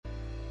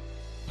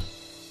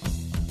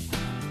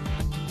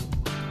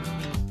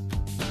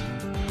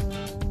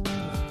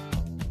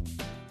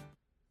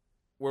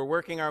We're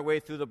working our way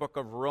through the book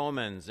of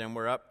Romans, and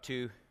we're up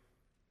to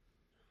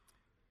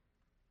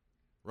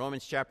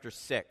Romans chapter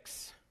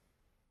 6.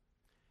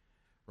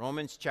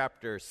 Romans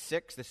chapter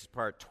 6, this is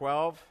part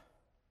 12.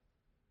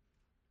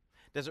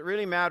 Does it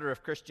really matter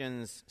if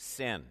Christians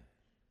sin?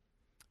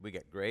 We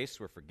get grace,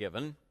 we're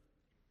forgiven.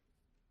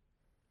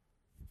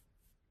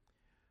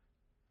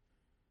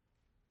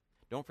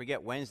 Don't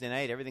forget Wednesday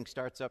night, everything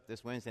starts up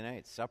this Wednesday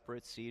night. Supper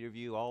at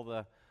Cedarview, all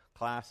the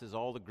classes,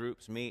 all the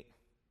groups meet.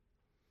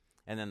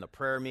 And then the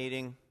prayer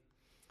meeting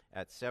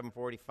at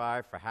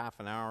 7:45 for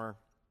half an hour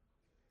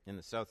in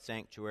the South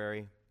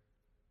Sanctuary.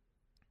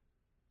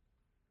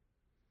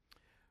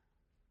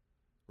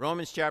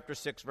 Romans chapter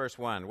 6, verse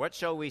 1. What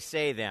shall we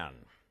say then?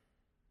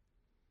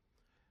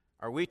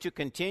 Are we to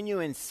continue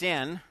in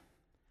sin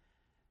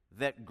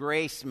that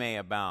grace may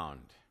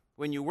abound?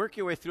 When you work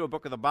your way through a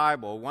book of the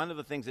Bible, one of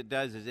the things it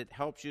does is it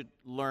helps you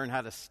learn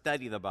how to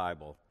study the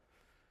Bible.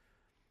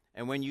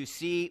 And when you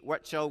see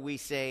what shall we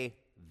say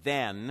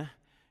then,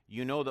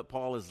 you know that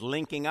Paul is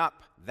linking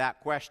up that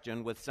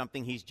question with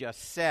something he's just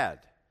said.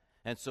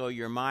 And so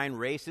your mind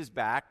races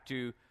back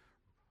to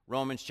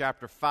Romans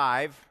chapter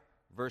 5,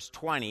 verse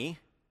 20.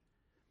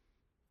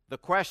 The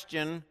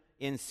question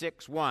in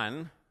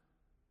 6:1,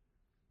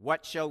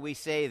 what shall we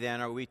say then?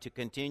 Are we to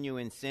continue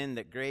in sin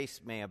that grace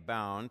may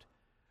abound?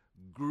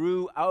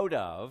 Grew out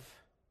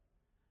of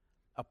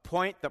a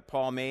point that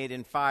Paul made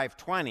in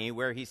 5:20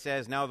 where he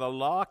says, now the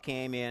law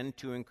came in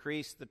to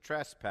increase the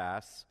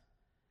trespass,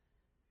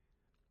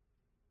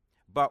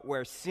 but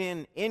where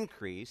sin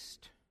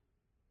increased,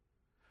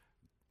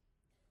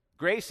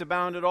 grace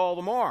abounded all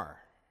the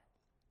more.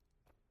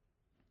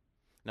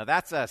 Now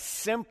that's a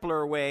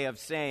simpler way of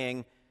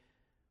saying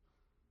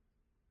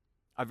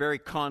a very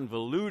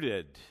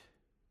convoluted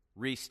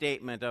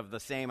restatement of the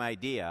same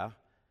idea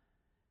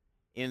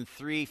in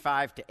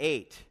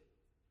 3:5-8,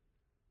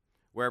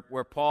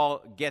 where Paul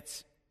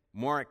gets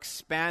more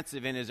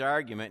expansive in his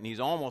argument, and he's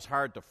almost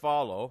hard to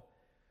follow,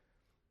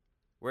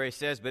 where he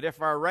says, but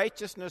if our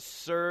righteousness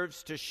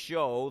serves to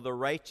show the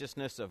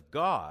righteousness of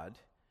God,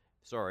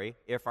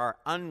 if our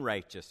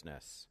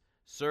unrighteousness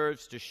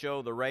serves to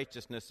show the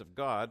righteousness of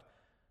God,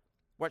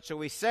 what shall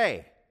we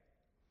say?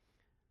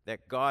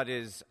 That God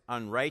is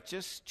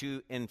unrighteous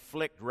to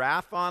inflict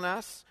wrath on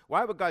us?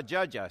 Why would God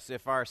judge us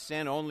if our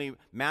sin only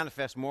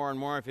manifests more and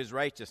more of his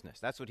righteousness?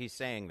 That's what he's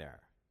saying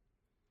there.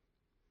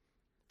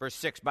 Verse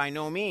 6, by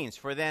no means,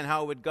 for then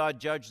how would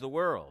God judge the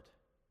world?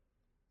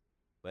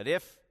 But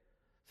if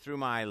through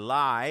my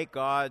lie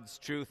God's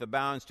truth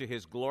abounds to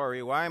his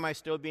glory, why am I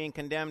still being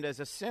condemned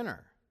as a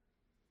sinner?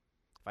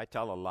 If I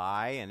tell a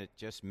lie and it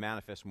just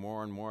manifests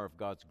more and more of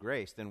God's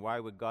grace, then why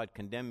would God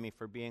condemn me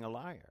for being a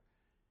liar?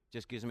 It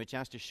just gives him a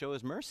chance to show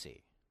his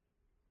mercy.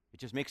 It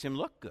just makes him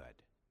look good.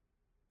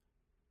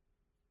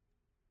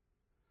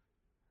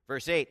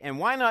 Verse 8, and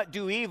why not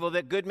do evil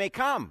that good may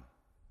come?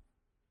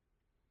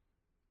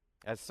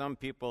 As some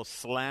people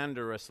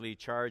slanderously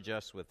charge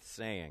us with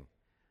saying,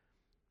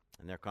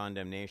 and their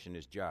condemnation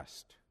is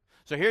just.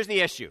 So here's the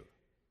issue.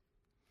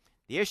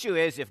 The issue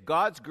is, if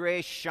God's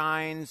grace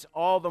shines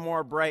all the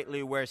more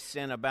brightly where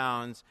sin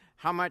abounds,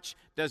 how much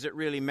does it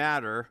really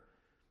matter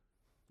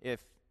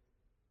if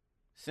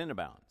sin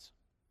abounds?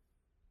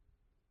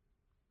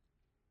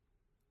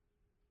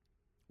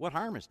 What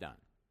harm is done?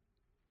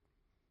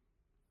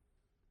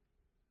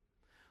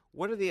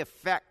 What are the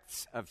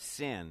effects of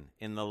sin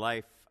in the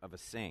life of a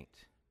saint?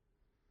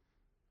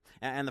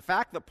 And the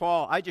fact that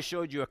Paul, I just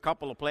showed you a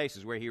couple of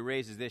places where he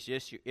raises this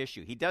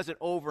issue. He does it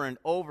over and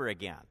over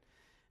again.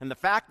 And the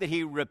fact that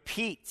he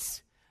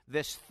repeats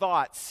this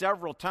thought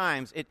several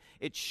times,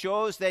 it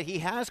shows that he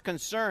has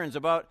concerns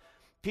about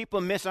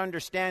people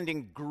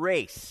misunderstanding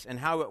grace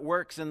and how it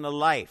works in the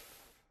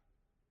life.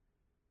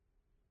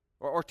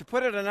 Or to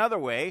put it another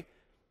way,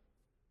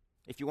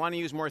 if you want to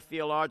use more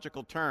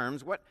theological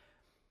terms,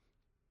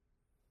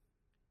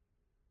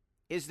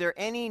 is there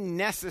any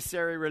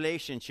necessary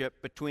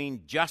relationship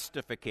between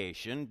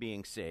justification,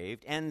 being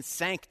saved, and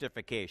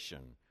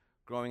sanctification,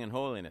 growing in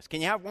holiness?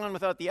 Can you have one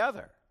without the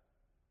other?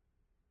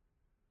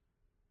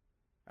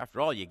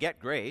 After all, you get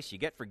grace, you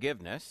get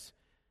forgiveness.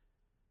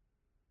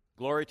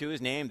 Glory to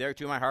his name,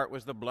 thereto my heart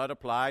was the blood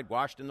applied,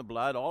 washed in the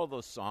blood, all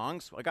those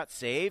songs. I got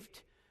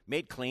saved,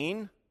 made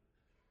clean.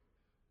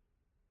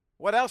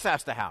 What else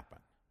has to happen?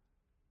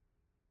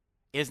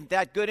 Isn't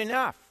that good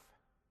enough?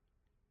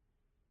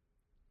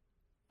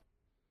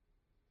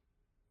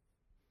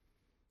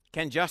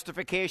 Can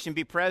justification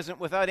be present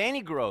without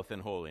any growth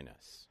in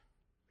holiness?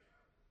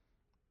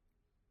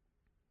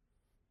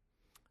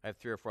 I have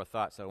 3 or 4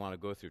 thoughts that I want to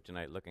go through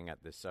tonight looking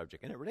at this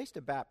subject, and it relates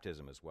to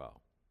baptism as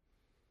well.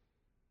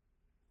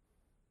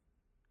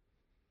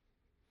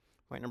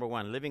 Point number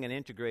 1, living an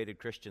integrated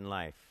Christian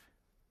life.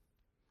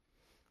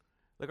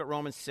 Look at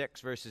Romans 6,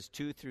 verses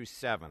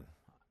 2-7.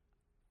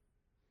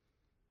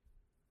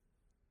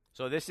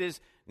 So this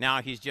is,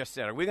 now he's just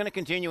said, are we going to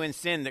continue in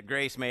sin that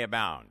grace may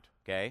abound?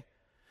 Okay?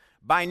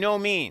 By no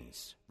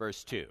means,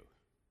 verse 2.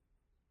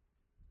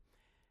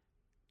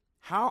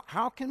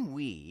 How can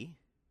we,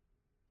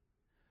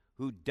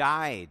 who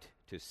died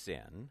to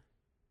sin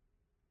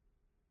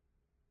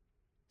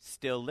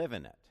still live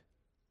in it.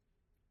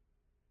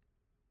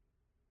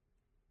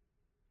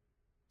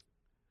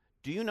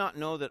 Do you not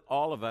know that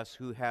all of us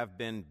who have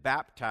been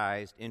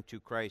baptized into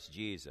Christ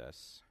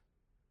Jesus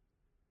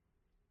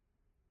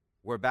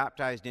were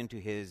baptized into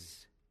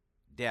his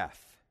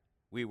death?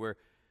 We were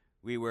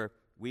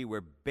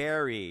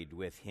buried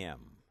with him.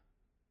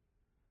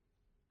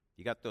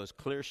 You got those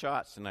clear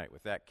shots tonight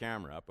with that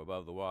camera up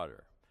above the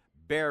water.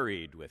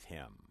 Buried with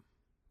him.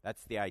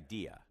 That's the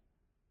idea.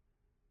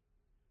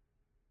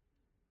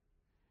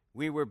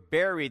 We were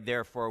buried,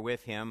 therefore,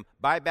 with him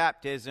by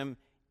baptism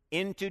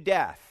into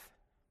death,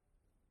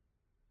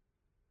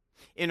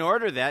 in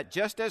order that,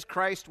 just as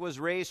Christ was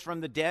raised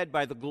from the dead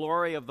by the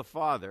glory of the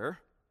Father,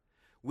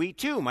 we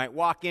too might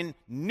walk in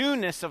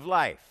newness of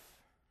life.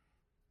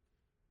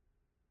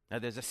 Now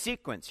there's a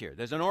sequence here.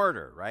 There's an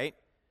order, right?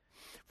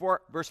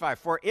 For verse 5,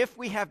 for if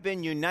we have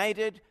been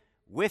united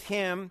with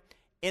him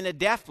in a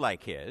death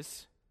like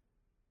his,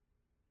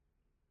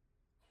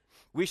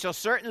 we shall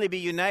certainly be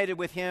united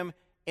with him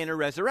in a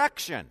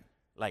resurrection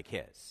like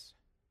his.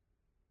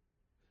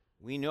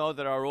 We know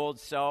that our old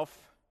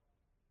self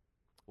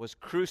was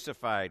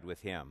crucified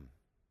with him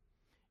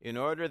in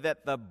order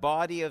that the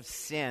body of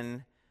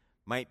sin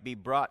might be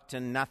brought to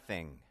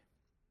nothing,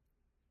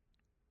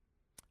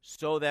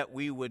 so that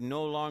we would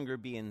no longer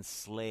be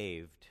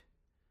enslaved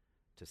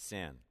to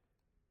sin.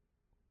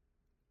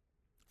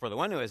 For the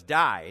one who has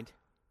died,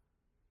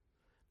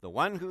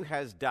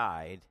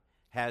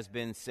 has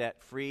been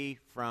set free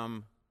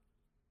from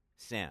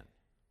sin.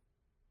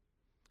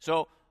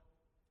 So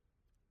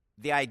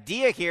the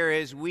idea here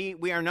is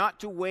we are not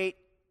to wait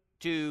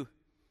to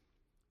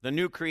the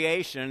new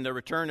creation, the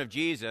return of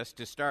Jesus,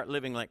 to start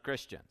living like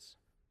Christians.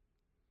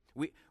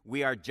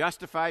 We are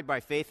justified by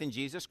faith in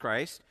Jesus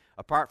Christ,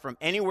 apart from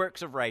any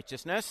works of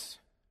righteousness.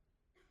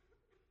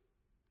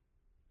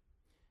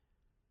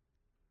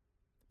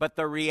 But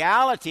the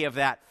reality of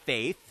that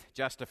faith,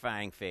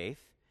 justifying faith,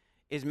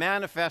 is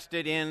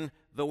manifested in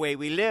the way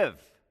we live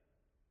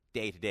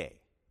day to day.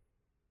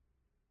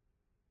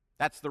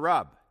 That's the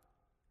rub.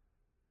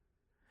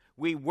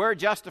 We were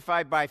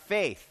justified by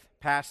faith,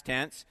 past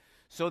tense,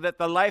 so that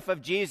the life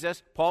of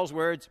Jesus, Paul's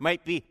words,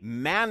 might be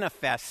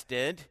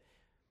manifested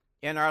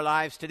in our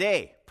lives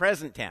today,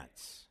 present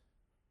tense.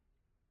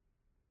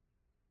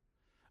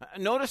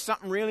 Notice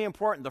something really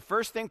important. The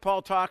first thing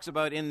Paul talks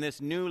about in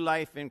this new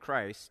life in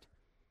Christ,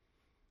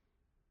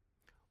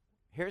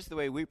 here's the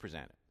way we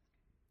present it.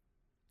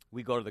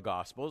 We go to the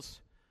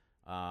Gospels,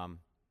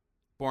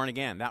 born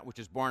again. That which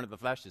is born of the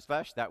flesh is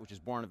flesh. That which is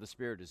born of the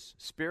Spirit is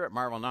spirit.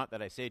 Marvel not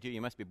that I say to you,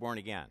 you must be born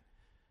again.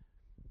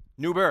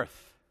 New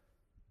birth.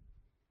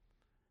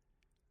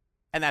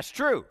 And that's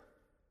true.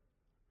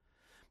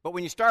 But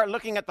when you start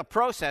looking at the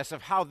process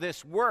of how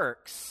this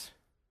works,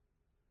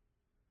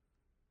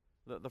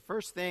 the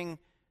first thing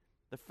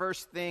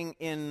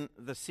in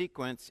the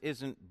sequence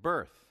isn't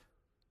birth.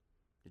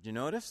 Did you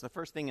notice? The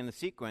first thing in the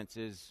sequence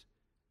is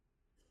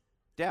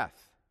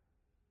death.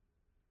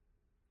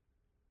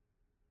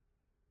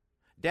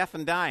 Death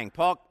and dying.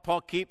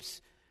 Paul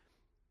keeps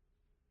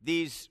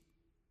these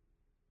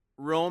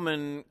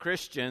Roman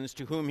Christians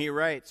to whom he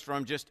writes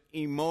from just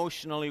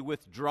emotionally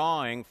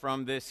withdrawing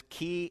from this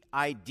key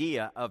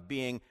idea of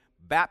being,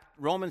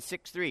 Romans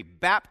 6:3,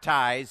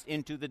 baptized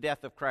into the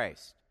death of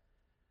Christ.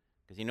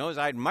 Because he knows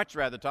I'd much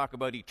rather talk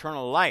about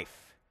eternal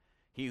life.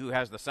 He who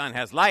has the Son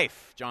has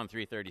life, John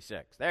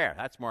 3:36. There,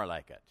 that's more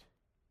like it.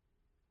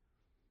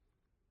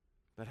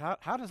 But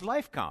how does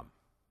life come?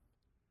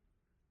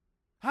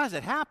 How does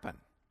it happen?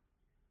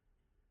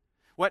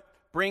 What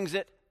brings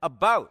it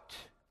about?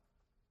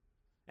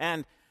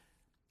 And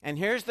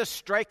here's the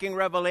striking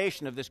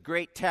revelation of this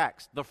great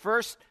text. The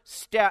first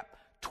step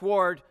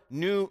toward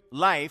new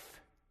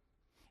life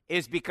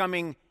is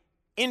becoming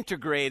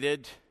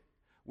integrated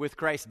with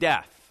Christ's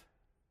death.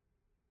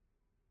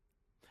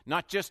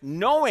 Not just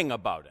knowing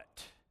about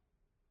it.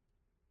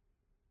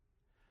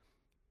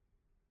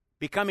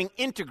 Becoming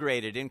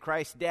integrated in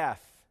Christ's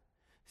death.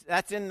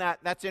 That's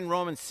in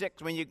Romans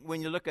 6. When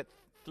you look at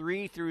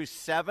 3 through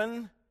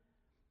 7,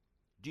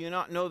 do you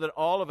not know that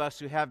all of us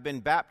who have been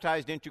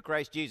baptized into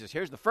Christ Jesus,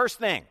 here's the first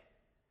thing.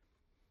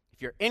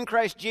 If you're in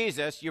Christ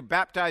Jesus, you're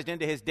baptized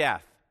into his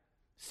death.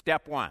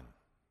 Step 1.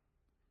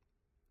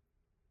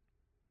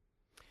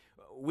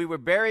 We were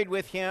buried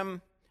with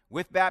him,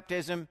 with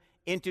baptism,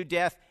 into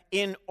death,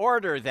 in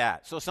order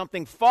that. So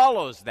something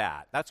follows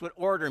that. That's what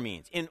order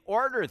means. In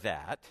order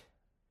that,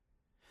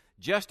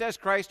 just as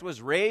Christ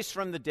was raised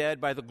from the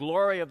dead by the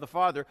glory of the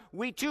Father,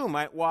 we too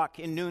might walk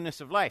in newness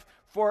of life.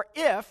 For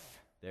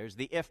if, there's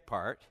the if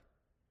part,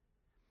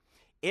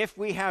 if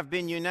we have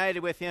been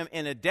united with him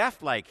in a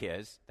death like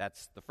his,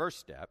 that's the first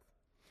step,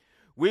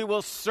 we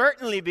will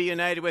certainly be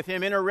united with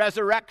him in a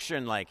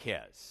resurrection like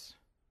his.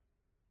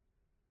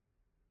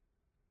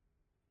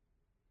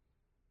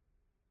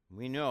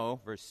 We know,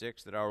 verse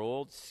 6, that our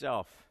old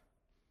self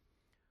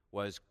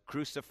was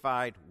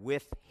crucified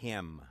with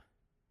him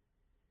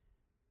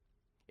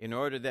in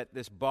order that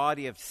this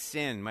body of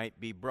sin might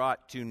be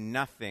brought to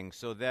nothing,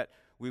 so that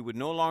we would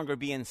no longer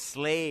be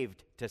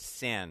enslaved to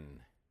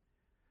sin.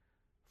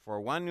 For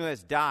one who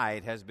has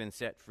died has been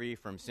set free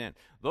from sin.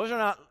 Those are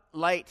not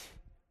light,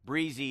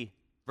 breezy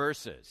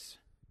verses.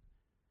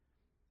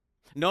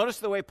 Notice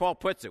the way Paul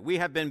puts it. We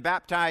have been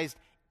baptized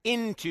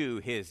into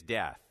his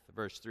death,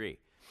 verse 3.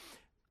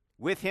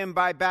 With him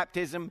by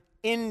baptism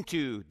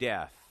into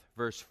death,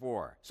 verse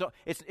 4. So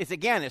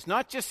it's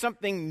not just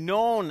something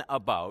known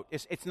about.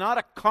 It's not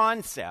a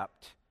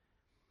concept.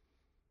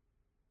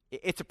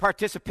 It's a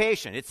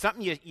participation. It's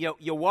something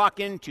you walk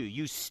into,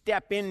 you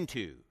step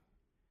into.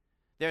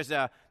 There's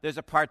a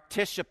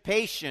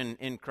participation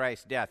in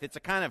Christ's death. It's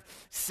a kind of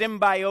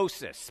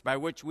symbiosis by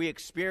which we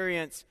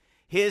experience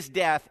his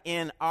death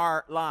in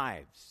our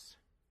lives.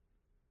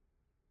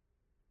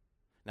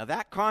 Now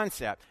that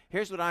concept,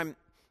 here's why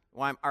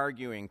I'm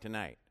arguing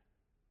tonight.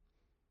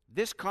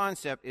 This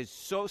concept is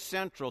so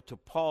central to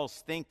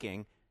Paul's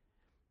thinking,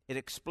 it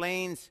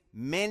explains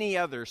many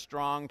other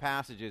strong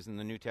passages in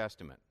the New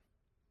Testament.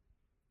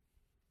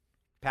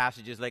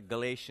 Passages like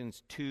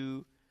Galatians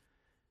 2,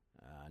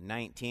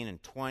 19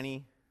 and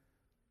 20.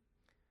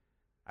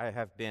 I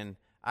have been,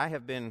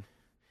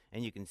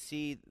 and you can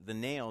see the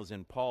nails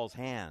in Paul's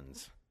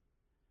hands.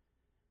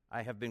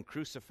 I have been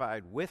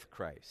crucified with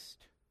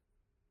Christ.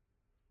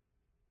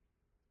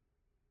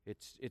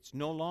 It's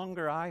no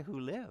longer I who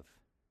live.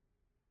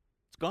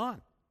 It's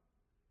gone.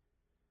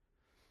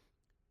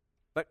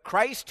 But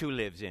Christ who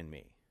lives in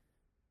me.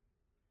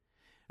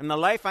 And the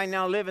life I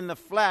now live in the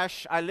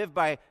flesh, I live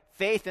by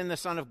faith in the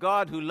Son of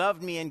God who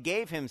loved me and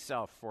gave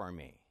himself for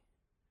me.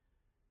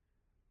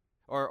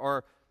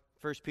 Or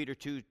 1 Peter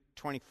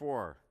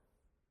 2:24.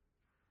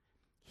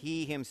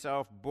 He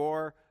himself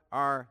bore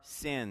our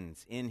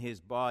sins in his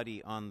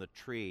body on the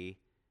tree,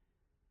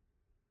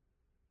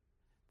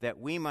 that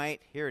we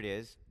might, here it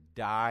is,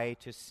 die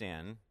to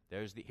sin.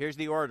 Here's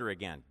the order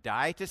again.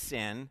 Die to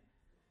sin,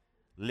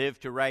 live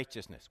to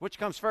righteousness. Which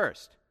comes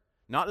first?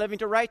 Not living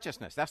to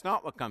righteousness. That's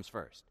not what comes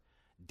first.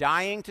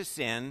 Dying to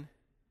sin,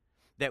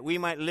 that we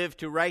might live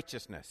to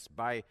righteousness.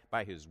 By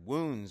his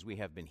wounds we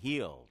have been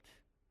healed.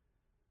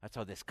 That's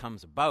how this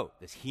comes about,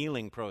 this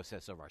healing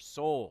process of our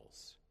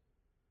souls.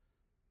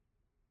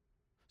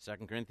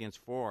 2 Corinthians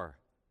 4,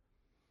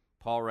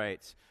 Paul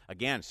writes,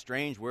 again,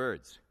 strange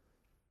words.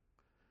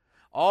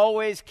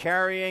 Always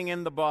carrying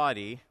in the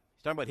body,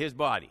 he's talking about his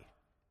body.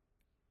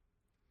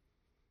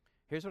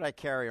 Here's what I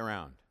carry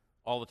around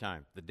all the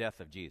time, the death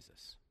of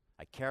Jesus.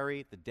 I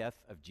carry the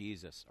death of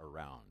Jesus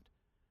around.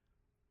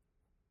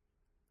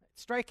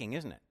 It's striking,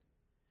 isn't it?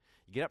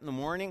 You get up in the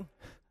morning,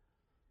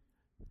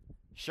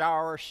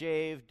 shower,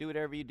 shave, do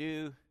whatever you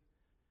do.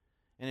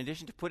 In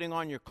addition to putting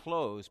on your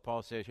clothes,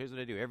 Paul says, here's what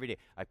I do every day.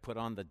 I put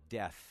on the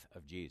death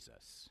of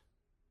Jesus.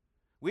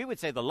 We would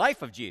say the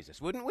life of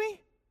Jesus, wouldn't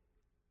we?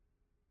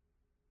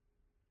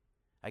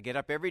 I get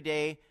up every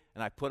day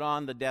and I put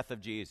on the death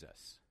of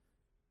Jesus.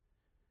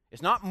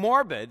 It's not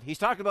morbid. He's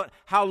talking about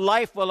how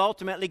life will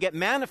ultimately get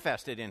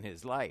manifested in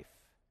his life.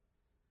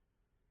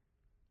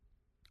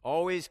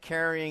 Always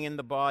carrying in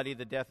the body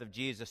the death of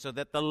Jesus, so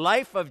that the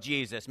life of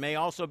Jesus may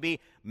also be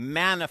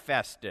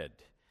manifested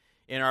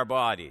in our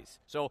bodies.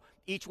 So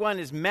each one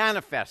is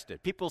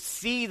manifested. People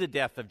see the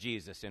death of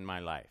Jesus in my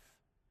life.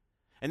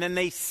 And then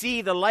they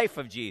see the life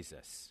of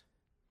Jesus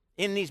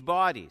in these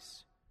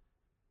bodies.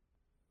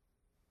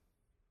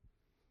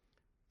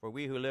 For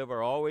we who live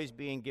are always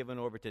being given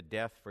over to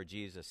death for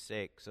Jesus'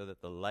 sake, so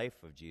that the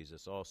life of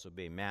Jesus also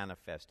be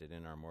manifested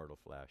in our mortal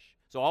flesh.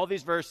 So all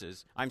these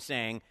verses, I'm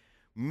saying,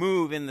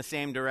 move in the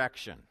same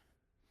direction.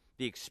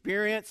 The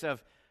experience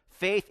of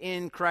faith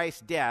in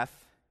Christ's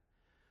death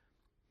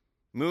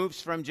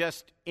moves from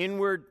just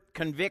inward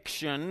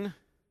conviction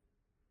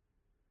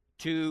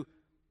to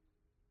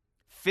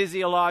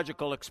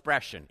physiological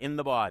expression in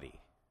the body.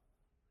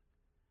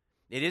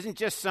 It isn't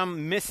just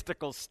some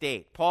mystical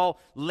state. Paul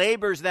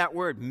labors that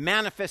word,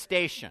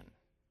 manifestation.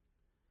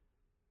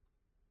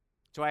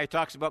 That's why he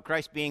talks about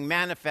Christ being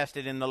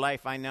manifested in the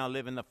life I now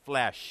live in the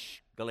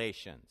flesh,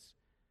 Galatians.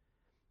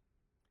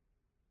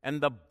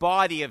 And the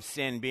body of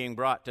sin being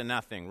brought to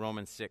nothing,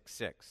 Romans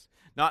 6:6.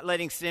 Not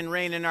letting sin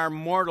reign in our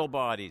mortal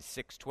bodies,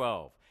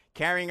 6:12.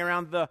 Carrying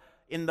around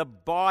in the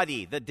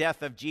body the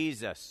death of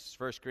Jesus,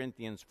 1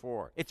 Corinthians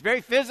 4. It's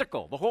very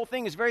physical. The whole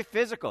thing is very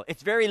physical.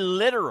 It's very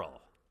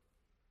literal.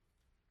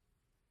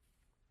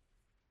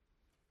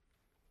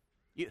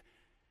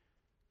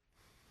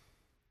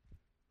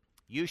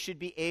 You should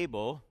be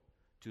able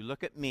to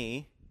look at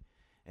me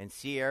and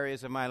see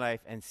areas of my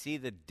life and see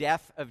the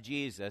death of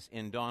Jesus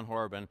in Don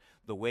Horban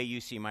the way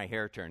you see my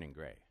hair turning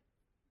gray.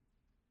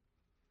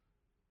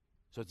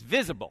 So it's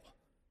visible.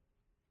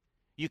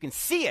 You can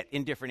see it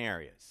in different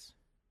areas.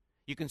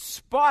 You can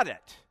spot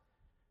it.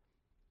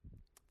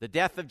 The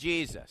death of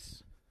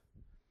Jesus.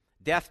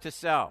 Death to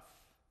self.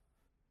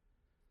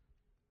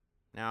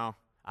 Now,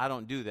 I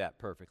don't do that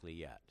perfectly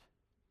yet.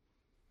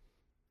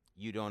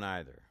 You don't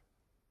either.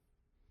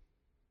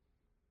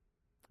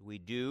 We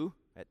do,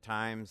 at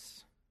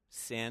times,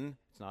 sin.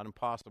 It's not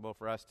impossible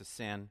for us to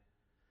sin.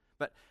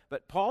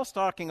 But Paul's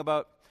talking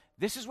about,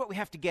 this is what we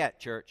have to get,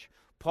 church.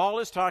 Paul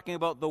is talking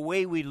about the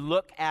way we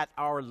look at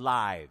our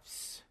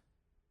lives.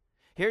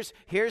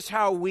 Here's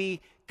how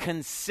we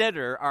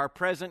consider our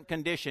present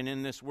condition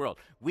in this world.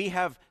 We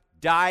have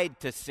died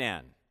to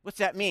sin. What's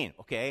that mean?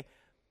 Okay,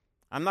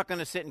 I'm not going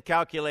to sit and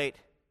calculate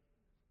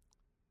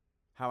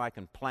how I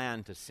can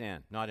plan to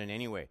sin. Not in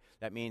any way.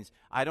 That means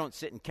I don't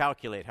sit and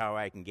calculate how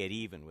I can get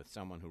even with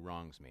someone who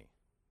wrongs me.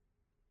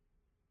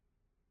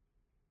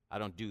 I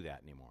don't do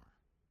that anymore.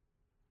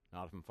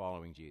 Not if I'm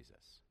following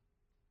Jesus.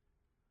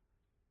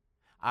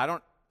 I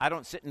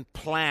don't sit and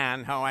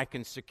plan how I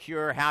can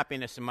secure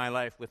happiness in my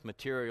life with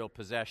material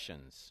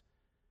possessions.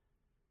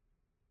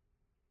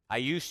 I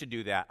used to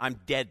do that. I'm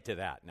dead to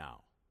that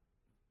now.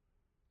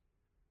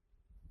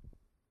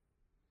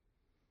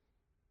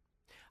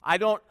 I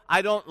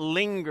don't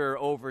linger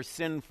over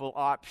sinful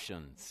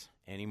options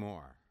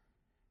anymore.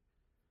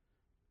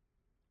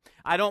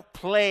 I don't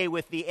play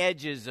with the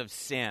edges of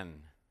sin.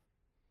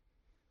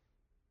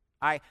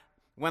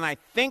 When I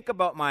think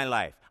about my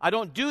life, I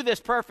don't do this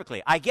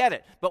perfectly, I get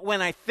it. But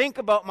when I think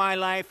about my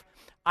life,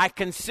 I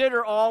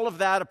consider all of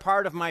that a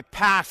part of my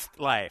past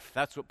life.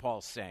 That's what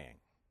Paul's saying.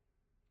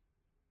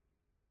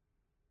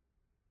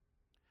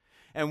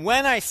 And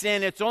when I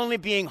sin, it's only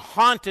being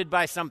haunted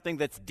by something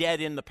that's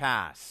dead in the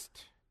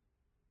past.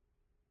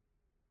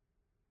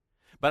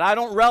 But I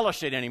don't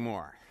relish it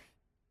anymore.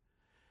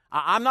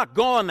 I'm not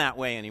going that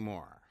way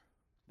anymore.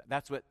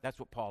 That's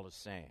what Paul is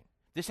saying.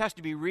 This has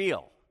to be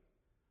real.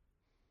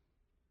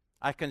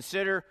 I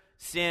consider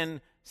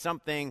sin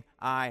something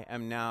I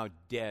am now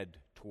dead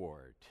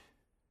toward.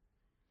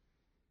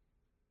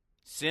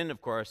 Sin,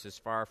 of course, is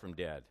far from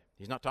dead.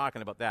 He's not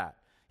talking about that.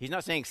 He's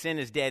not saying sin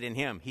is dead in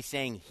him. He's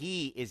saying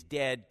he is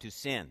dead to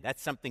sin.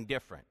 That's something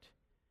different.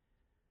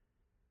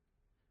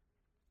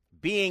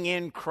 Being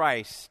in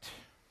Christ.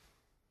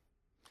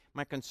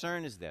 My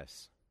concern is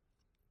this.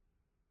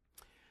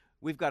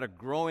 We've got a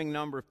growing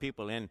number of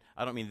people in,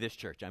 I don't mean this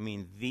church, I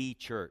mean the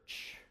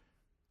church.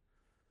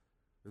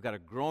 We've got a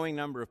growing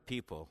number of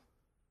people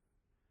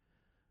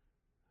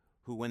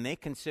who, when they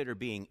consider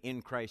being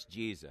in Christ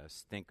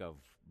Jesus, think of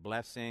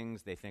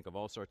blessings, they think of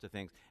all sorts of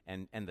things,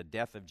 and the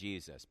death of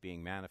Jesus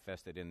being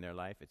manifested in their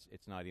life.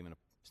 It's not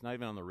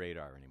even on the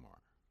radar anymore.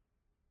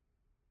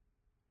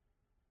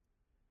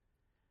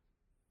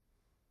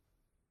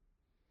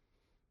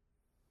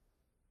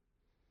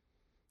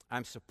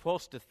 I'm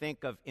supposed to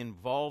think of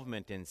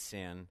involvement in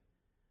sin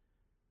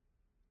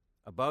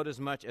about as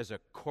much as a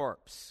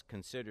corpse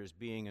considers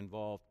being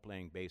involved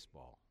playing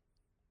baseball.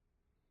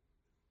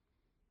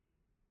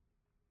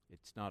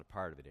 It's not a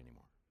part of it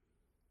anymore.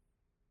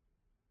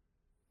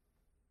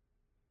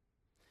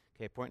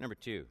 Okay, point number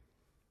 2.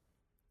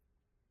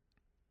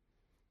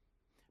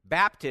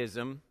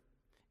 Baptism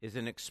is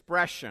an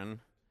expression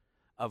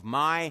of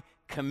my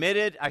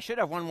committed, I should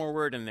have one more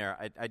word in there,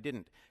 I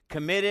didn't,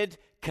 committed,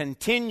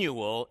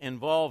 continual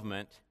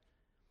involvement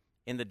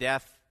in the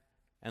death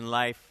and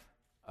life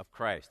of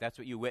Christ. That's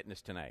what you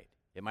witnessed tonight.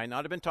 It might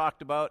not have been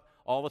talked about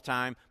all the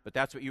time, but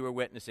that's what you were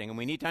witnessing. And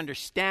we need to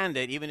understand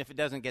it even if it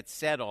doesn't get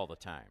said all the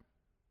time.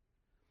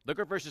 Look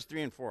at verses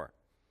 3 and 4.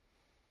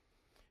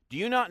 Do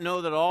you not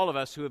know that all of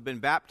us who have been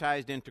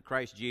baptized into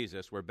Christ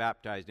Jesus were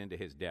baptized into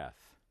his death?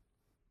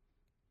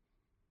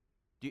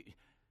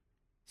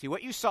 See,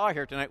 what you saw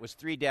here tonight was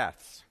 3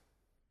 deaths.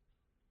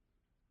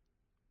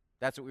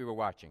 That's what we were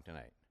watching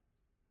tonight.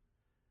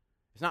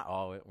 It's not,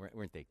 oh,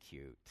 weren't they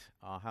cute?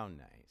 Oh, how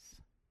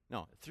nice.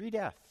 No, 3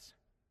 deaths.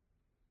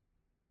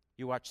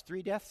 You watched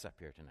 3 deaths up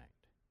here tonight.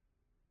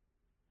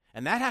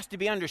 And that has to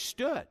be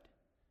understood.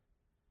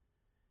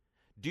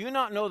 Do you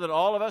not know that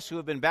all of us who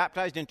have been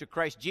baptized into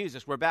Christ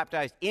Jesus were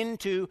baptized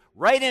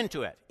right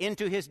into it,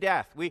 into his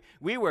death?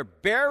 We were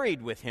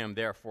buried with him,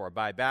 therefore,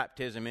 by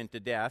baptism into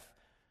death.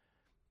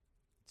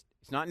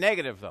 It's not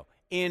negative, though.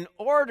 In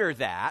order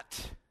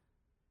that,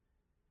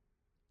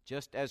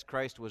 just as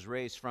Christ was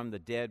raised from the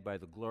dead by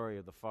the glory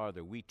of the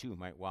Father, we too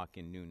might walk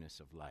in newness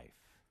of life.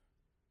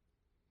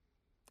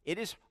 It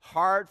is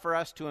hard for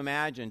us to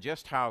imagine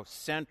just how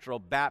central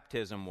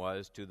baptism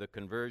was to the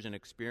conversion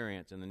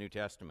experience in the New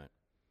Testament.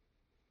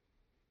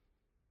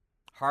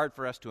 Hard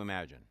for us to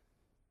imagine.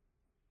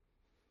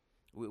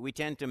 We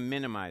tend to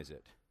minimize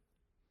it.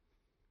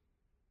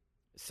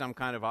 Some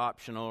kind of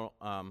optional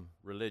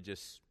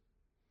religious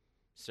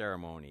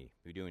ceremony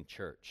we do in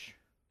church.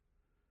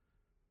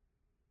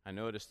 I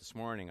noticed this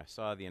morning, I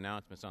saw the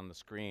announcements on the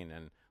screen,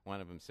 and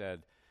one of them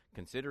said,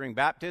 considering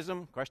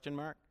baptism, ?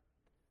 We're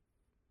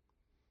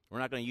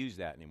not going to use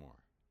that anymore.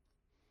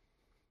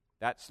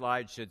 That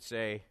slide should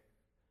say,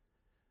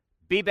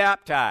 be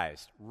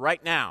baptized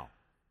right now.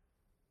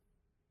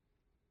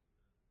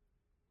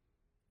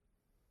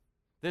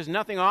 There's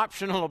nothing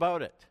optional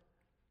about it.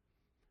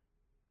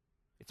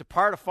 It's a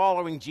part of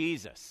following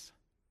Jesus.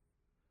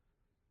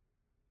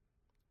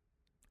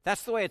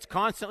 That's the way it's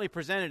constantly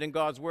presented in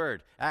God's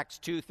Word. Acts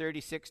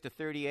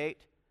 2:36-38.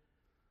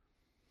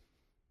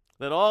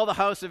 Let all the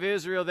house of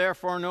Israel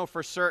therefore know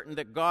for certain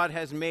that God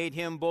has made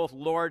him both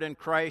Lord and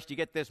Christ. You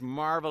get this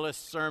marvelous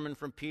sermon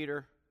from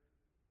Peter.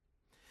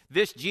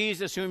 this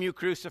Jesus whom you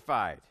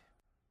crucified.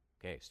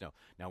 Okay, so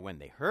now when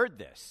they heard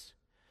this,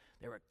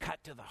 they were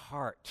cut to the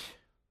heart.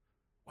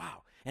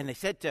 Wow. And they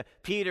said to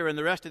Peter and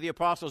the rest of the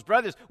apostles,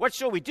 brothers, what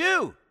shall we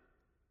do?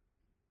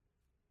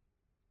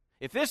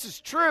 If this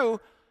is true,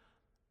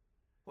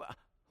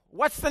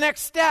 what's the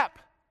next step?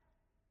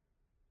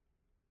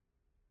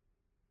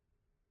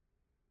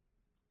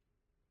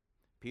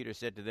 Peter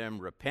said to them,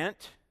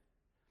 repent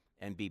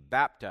and be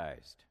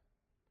baptized.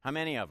 How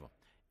many of them?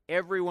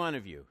 Every one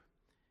of you.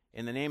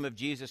 In the name of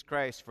Jesus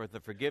Christ for the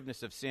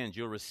forgiveness of sins,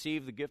 you'll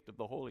receive the gift of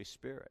the Holy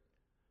Spirit.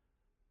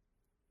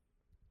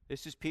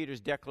 This is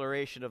Peter's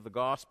declaration of the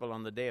gospel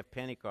on the day of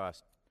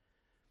Pentecost.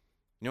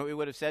 You know what we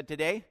would have said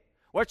today?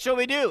 What shall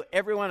we do?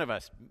 Every one of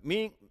us,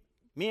 me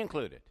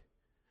included.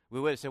 We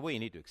would have said, well, you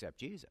need to accept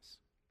Jesus.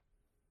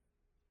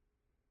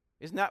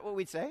 Isn't that what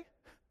we'd say?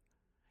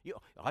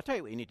 I'll tell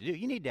you what you need to do.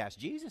 You need to ask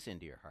Jesus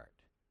into your heart.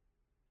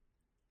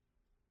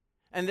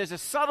 And there's a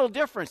subtle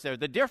difference there.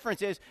 The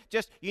difference is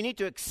just you need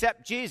to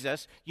accept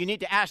Jesus. You need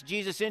to ask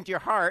Jesus into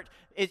your heart.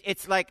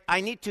 It's like I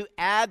need to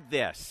add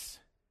this.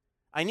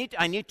 I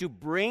need to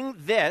bring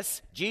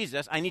this,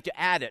 Jesus, I need to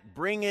add it.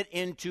 Bring it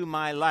into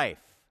my life.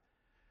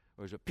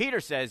 Whereas what Peter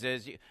says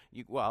is,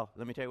 well,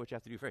 let me tell you what you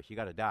have to do first. You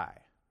got to die.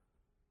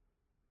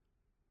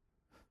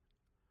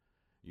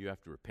 You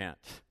have to repent.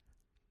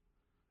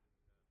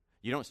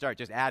 You don't start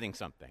just adding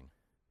something.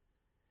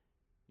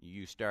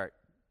 You start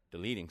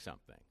deleting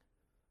something.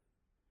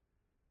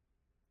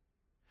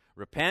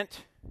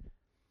 Repent,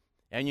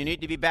 and you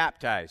need to be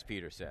baptized,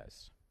 Peter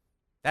says.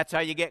 That's how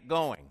you get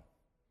going.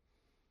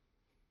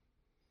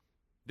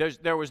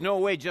 There was no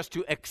way just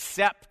to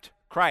accept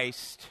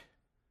Christ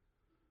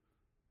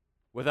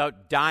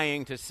without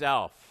dying to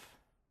self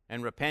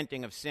and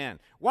repenting of sin.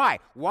 Why?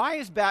 Why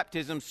is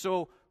baptism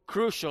so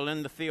crucial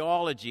in the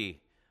theology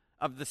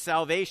of the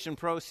salvation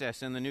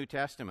process in the New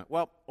Testament?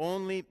 Well,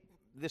 only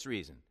this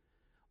reason.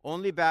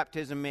 Only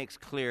baptism makes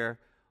clear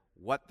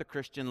what the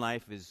Christian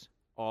life is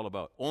all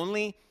about.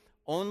 Only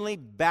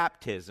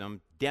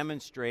baptism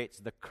demonstrates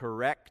the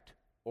correct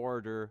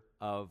order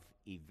of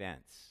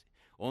events.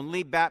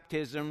 Only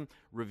baptism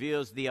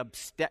reveals the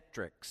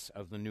obstetrics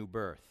of the new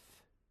birth.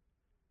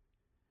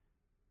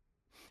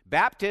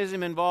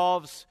 Baptism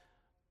involves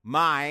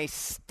my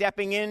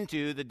stepping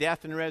into the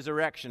death and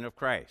resurrection of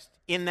Christ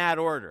in that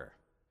order.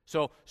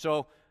 So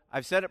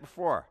I've said it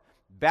before.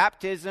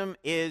 Baptism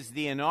is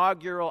the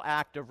inaugural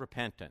act of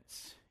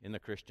repentance in the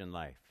Christian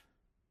life.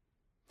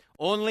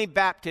 Only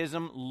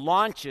baptism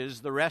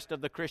launches the rest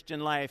of the Christian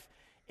life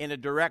in a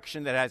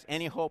direction that has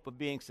any hope of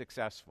being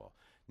successful.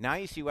 Now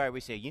you see why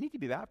we say you need to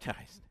be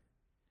baptized.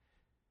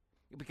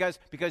 Because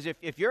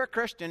if you're a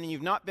Christian and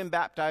you've not been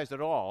baptized at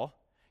all,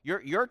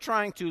 you're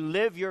trying to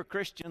live your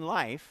Christian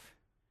life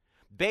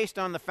based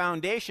on the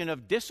foundation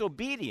of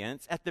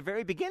disobedience at the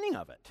very beginning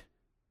of it.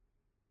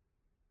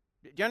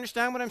 Do you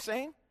understand what I'm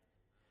saying?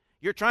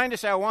 You're trying to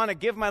say, I want to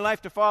give my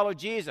life to follow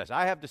Jesus.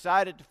 I have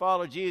decided to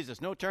follow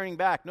Jesus. No turning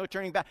back, no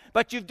turning back.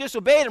 But you've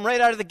disobeyed him right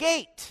out of the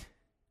gate.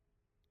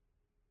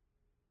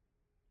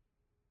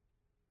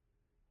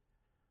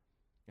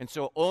 And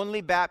so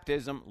only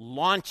baptism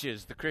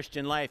launches the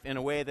Christian life in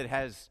a way that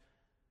has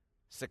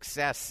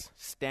success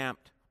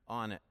stamped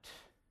on it.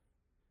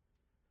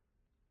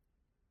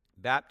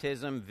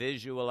 Baptism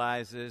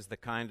visualizes the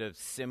kind of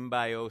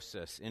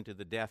symbiosis into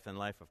the death and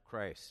life of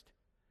Christ.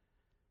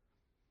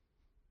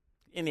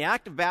 In the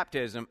act of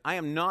baptism, I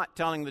am not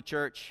telling the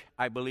church,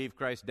 I believe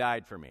Christ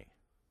died for me.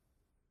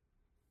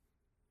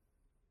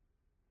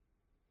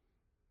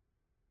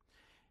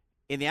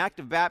 In the act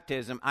of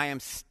baptism, I am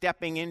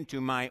stepping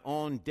into my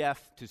own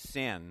death to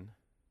sin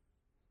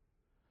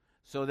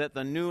so that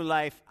the new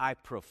life I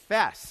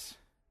profess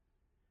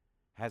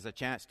has a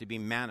chance to be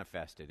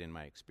manifested in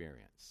my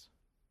experience.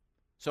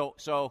 So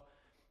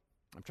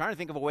I'm trying to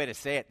think of a way to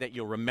say it that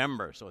you'll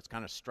remember, so it's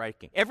kind of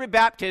striking. Every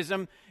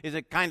baptism is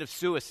a kind of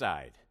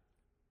suicide.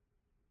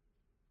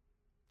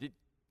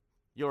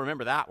 You'll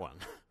remember that one.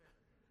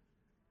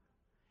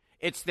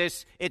 It's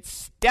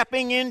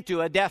stepping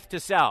into a death to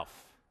self.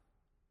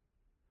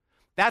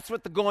 That's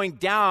what the going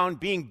down,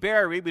 being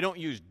buried, we don't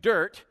use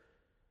dirt,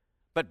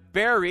 but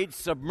buried,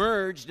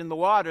 submerged in the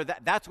water,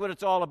 that's what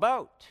it's all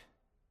about.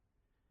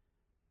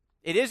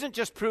 It isn't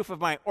just proof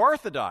of my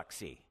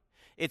orthodoxy.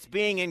 It's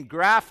being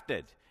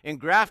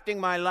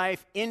engrafting my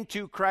life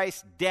into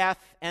Christ's death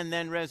and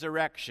then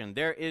resurrection.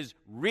 There is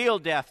real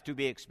death to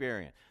be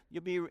experienced.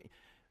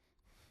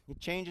 It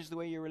changes the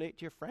way you relate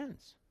to your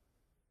friends.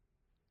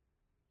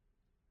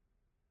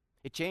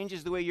 It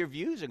changes the way your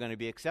views are going to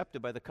be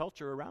accepted by the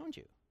culture around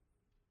you.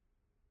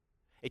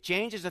 It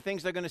changes the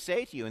things they're going to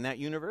say to you in that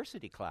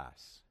university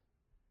class.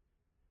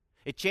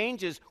 It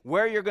changes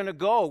where you're going to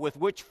go with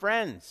which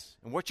friends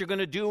and what you're going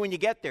to do when you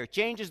get there. It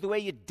changes the way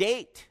you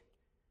date.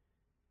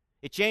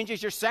 It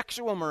changes your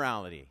sexual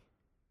morality.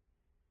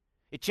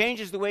 It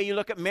changes the way you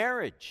look at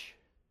marriage.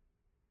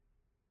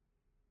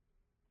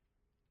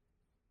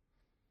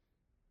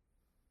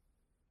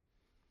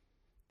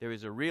 There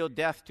is a real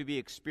death to be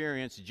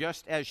experienced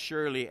just as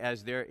surely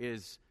as there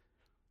is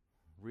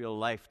real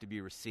life to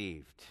be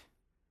received.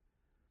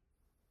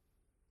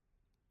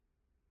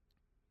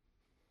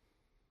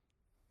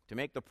 To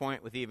make the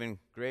point with even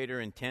greater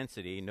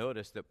intensity,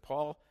 notice that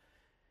Paul,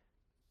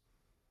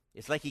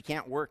 it's like he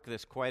can't work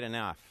this quite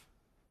enough.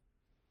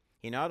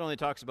 He not only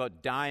talks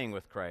about dying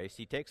with Christ,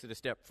 he takes it a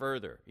step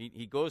further.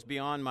 He goes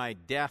beyond my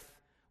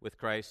death with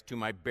Christ to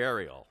my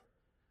burial.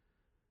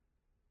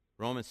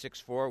 Romans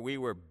 6:4, we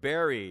were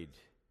buried,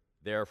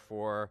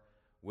 therefore,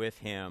 with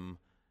him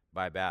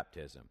by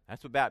baptism.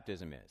 That's what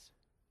baptism is.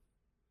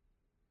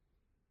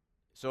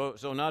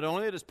 So not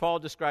only does Paul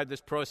describe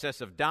this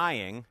process of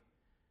dying,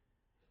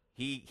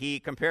 he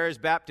compares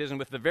baptism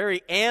with the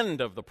very end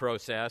of the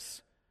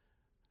process,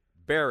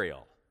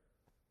 burial.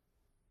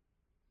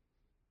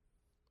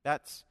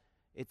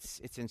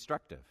 It's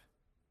instructive.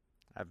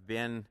 I've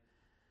been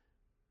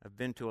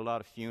to a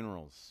lot of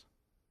funerals.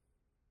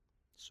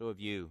 So have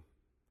you.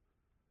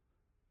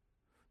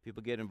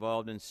 People get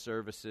involved in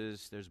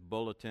services. There's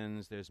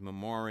bulletins, there's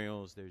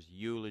memorials, there's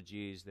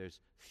eulogies, there's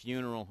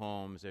funeral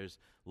homes, there's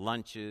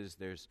lunches,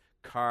 there's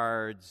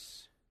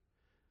cards.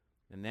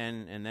 And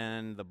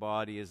then the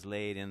body is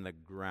laid in the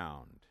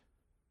ground.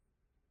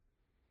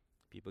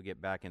 People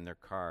get back in their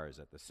cars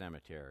at the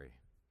cemetery.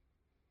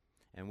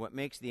 And what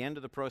makes the end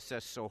of the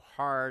process so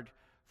hard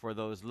for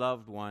those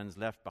loved ones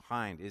left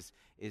behind is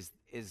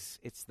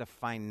it's the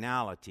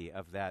finality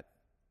of that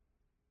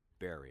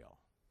burial.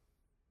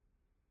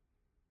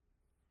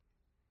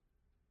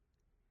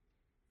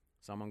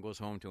 Someone goes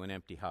home to an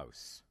empty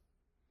house.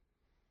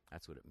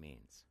 That's what it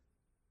means.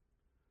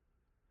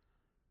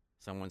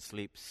 Someone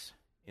sleeps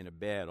in a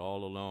bed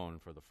all alone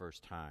for the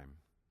first time,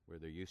 where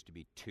there used to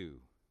be two.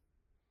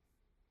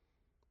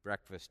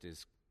 Breakfast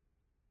is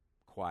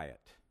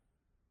quiet.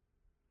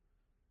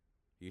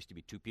 There used to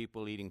be two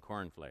people eating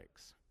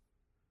cornflakes.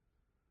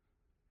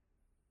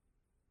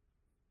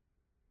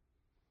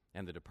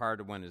 And the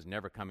departed one is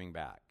never coming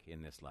back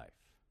in this life.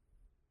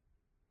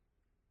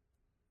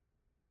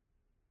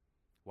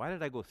 Why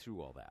did I go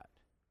through all that?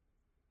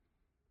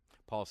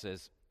 Paul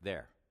says,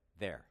 there.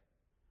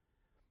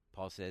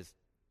 Paul says,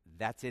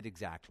 that's it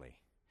exactly.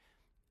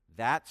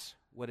 That's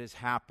what has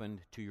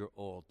happened to your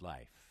old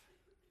life.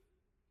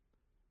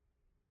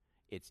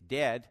 It's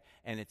dead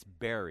and it's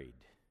buried.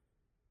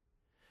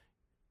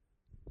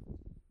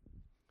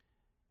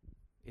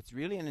 It's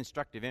really an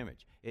instructive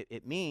image.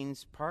 It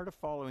means part of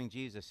following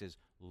Jesus is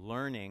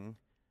learning,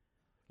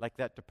 like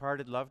that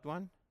departed loved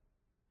one,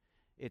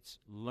 it's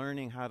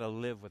learning how to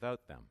live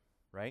without them,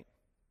 right?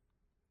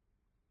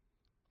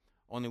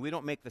 Only we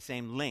don't make the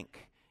same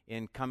link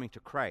in coming to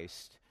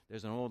Christ.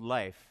 There's an old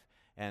life,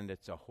 and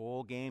it's a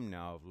whole game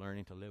now of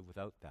learning to live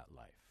without that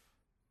life.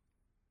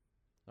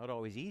 Not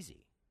always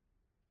easy.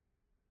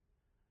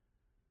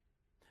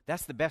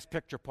 That's the best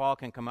picture Paul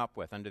can come up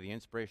with under the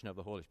inspiration of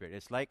the Holy Spirit.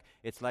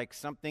 It's like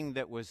something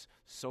that was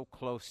so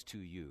close to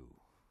you,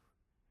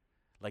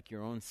 like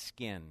your own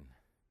skin,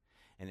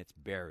 and it's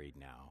buried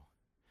now.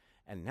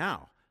 And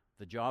now,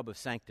 the job of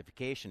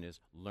sanctification is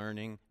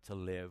learning to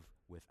live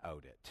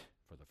without it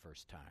for the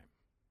first time.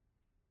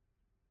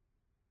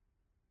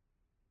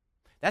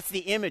 That's the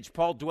image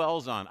Paul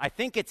dwells on. I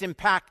think it's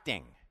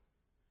impacting.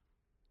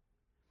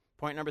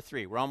 Point number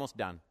 3, we're almost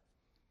done.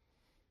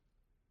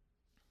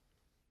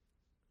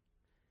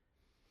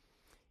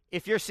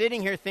 If you're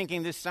sitting here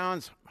thinking this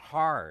sounds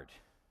hard,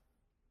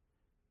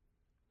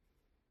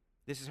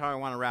 this is how I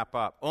want to wrap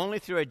up. Only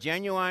through a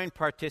genuine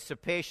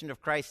participation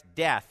of Christ's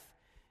death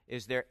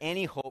is there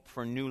any hope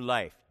for new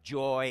life,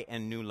 joy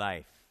and new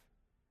life.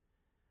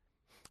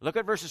 Look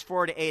at verses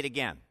 4 to 8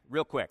 again,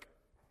 real quick.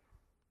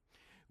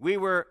 We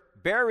were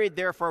buried,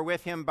 therefore,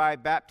 with him by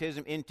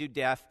baptism into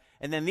death.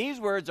 And then these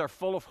words are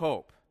full of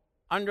hope.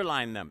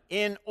 Underline them.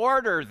 In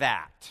order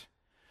that.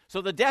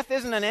 So the death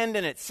isn't an end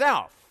in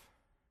itself.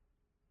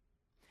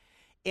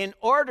 In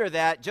order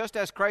that, just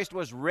as Christ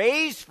was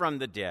raised from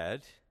the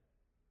dead,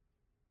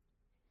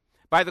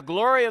 by the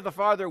glory of the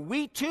Father,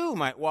 we too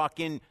might walk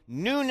in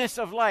newness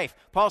of life.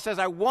 Paul says,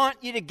 I want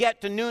you to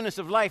get to newness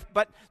of life,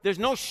 but there's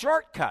no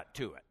shortcut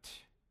to it.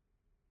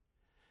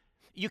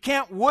 You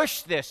can't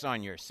wish this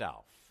on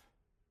yourself.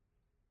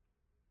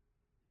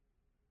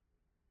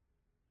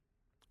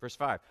 Verse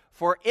 5,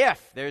 for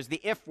if, there's the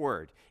if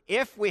word,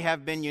 if we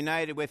have been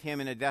united with him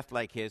in a death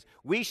like his,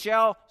 we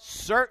shall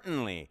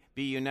certainly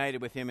be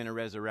united with him in a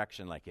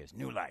resurrection like his.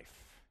 New life.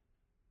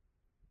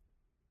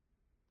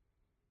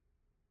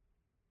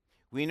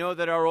 We know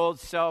that our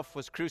old self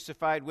was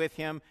crucified with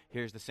him.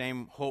 Here's the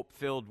same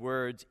hope-filled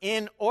words.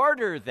 In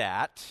order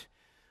that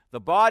the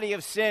body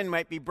of sin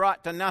might be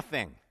brought to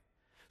nothing,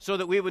 so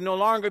that we would no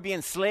longer be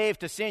enslaved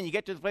to sin. You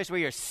get to the place where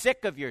you're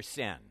sick of your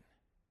sin.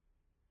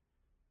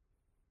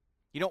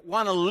 You don't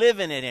want to live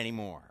in it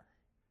anymore.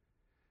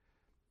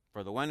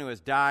 For the one who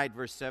has died,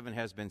 verse 7,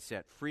 has been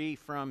set free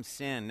from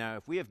sin. Now,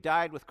 if we have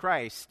died with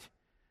Christ,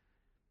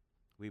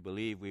 we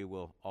believe we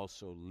will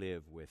also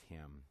live with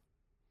him.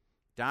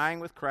 Dying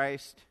with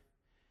Christ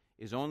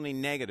is only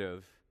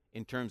negative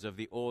in terms of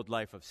the old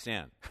life of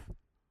sin.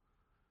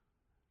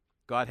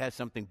 God has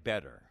something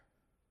better.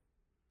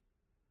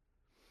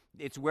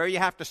 It's where you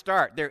have to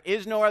start. There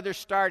is no other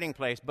starting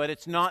place, but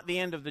it's not the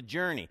end of the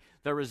journey.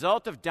 The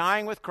result of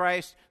dying with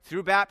Christ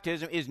through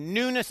baptism is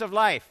newness of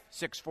life,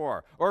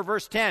 6:4. Or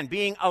verse 10,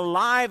 being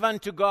alive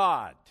unto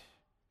God.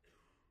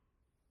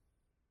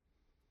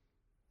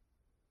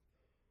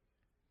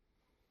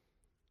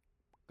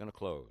 I'm going to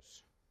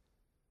close.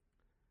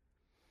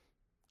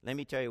 Let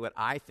me tell you what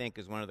I think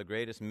is one of the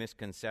greatest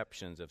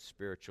misconceptions of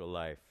spiritual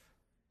life.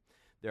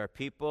 There are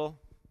people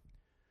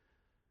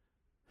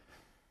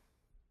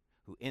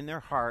who in their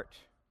heart,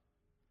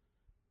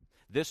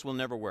 this will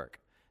never work.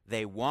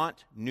 They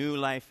want new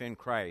life in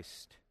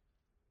Christ,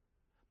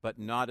 but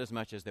not as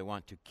much as they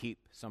want to keep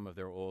some of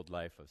their old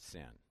life of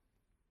sin.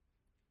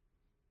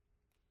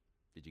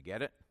 Did you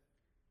get it?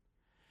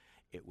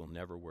 It will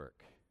never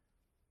work.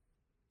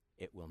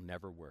 It will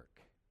never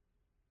work.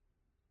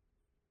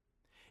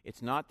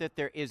 It's not that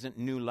there isn't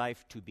new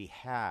life to be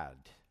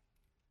had,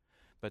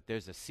 but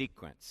there's a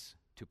sequence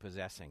to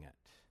possessing it.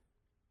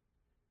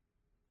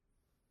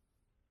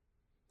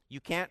 You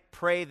can't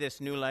pray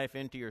this new life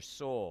into your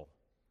soul.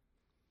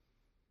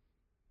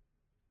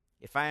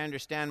 If I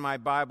understand my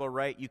Bible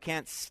right, you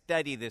can't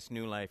study this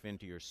new life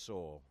into your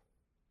soul.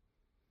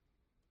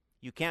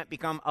 You can't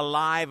become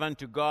alive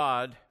unto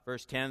God,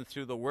 verse 10,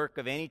 through the work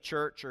of any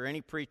church or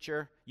any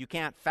preacher. You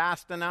can't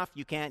fast enough.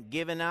 You can't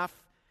give enough.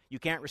 You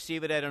can't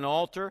receive it at an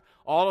altar.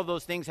 All of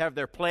those things have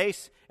their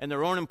place and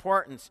their own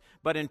importance.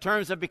 But in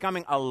terms of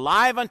becoming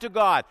alive unto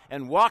God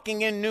and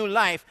walking in new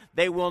life,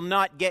 they will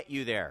not get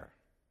you there.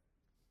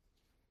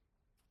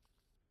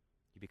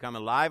 You become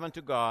alive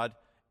unto God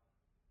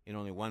in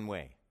only one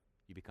way.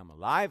 You become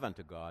alive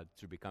unto God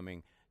through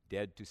becoming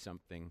dead to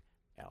something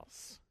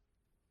else.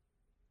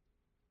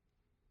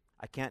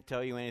 I can't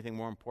tell you anything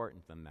more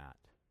important than that.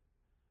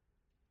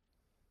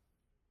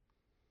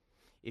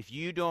 If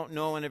you don't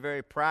know in a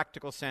very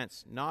practical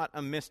sense, not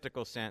a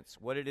mystical sense,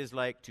 what it is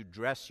like to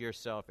dress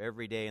yourself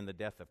every day in the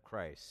death of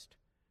Christ,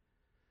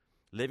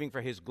 living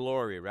for His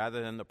glory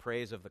rather than the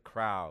praise of the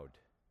crowd,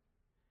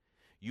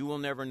 you will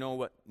never know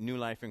what new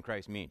life in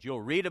Christ means.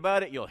 You'll read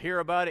about it, you'll hear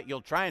about it,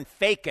 you'll try and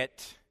fake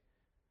it,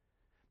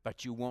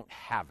 but you won't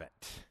have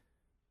it.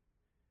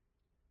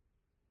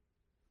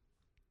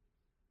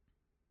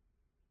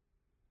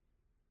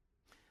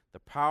 The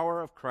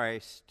power of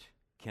Christ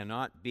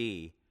cannot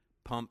be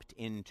pumped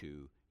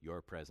into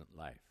your present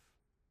life.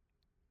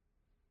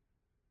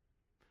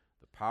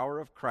 The power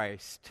of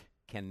Christ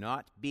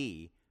cannot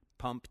be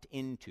pumped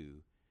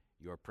into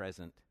your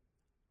present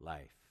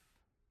life.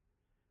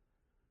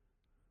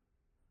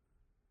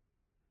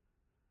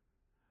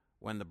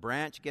 When the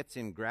branch gets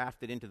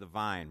engrafted into the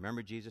vine,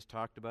 remember Jesus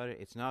talked about it?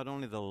 It's not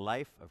only the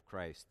life of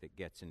Christ that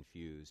gets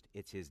infused,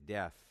 it's His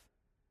death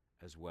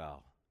as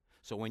well.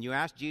 So when you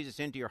ask Jesus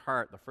into your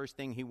heart, the first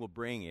thing He will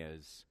bring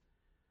is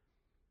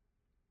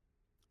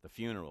the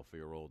funeral for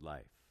your old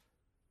life.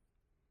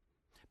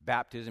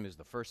 Baptism is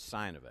the first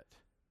sign of it.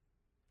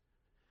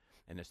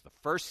 And it's the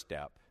first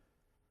step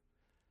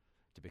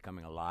to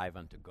becoming alive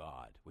unto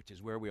God, which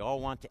is where we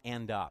all want to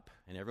end up.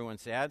 And everyone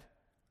said,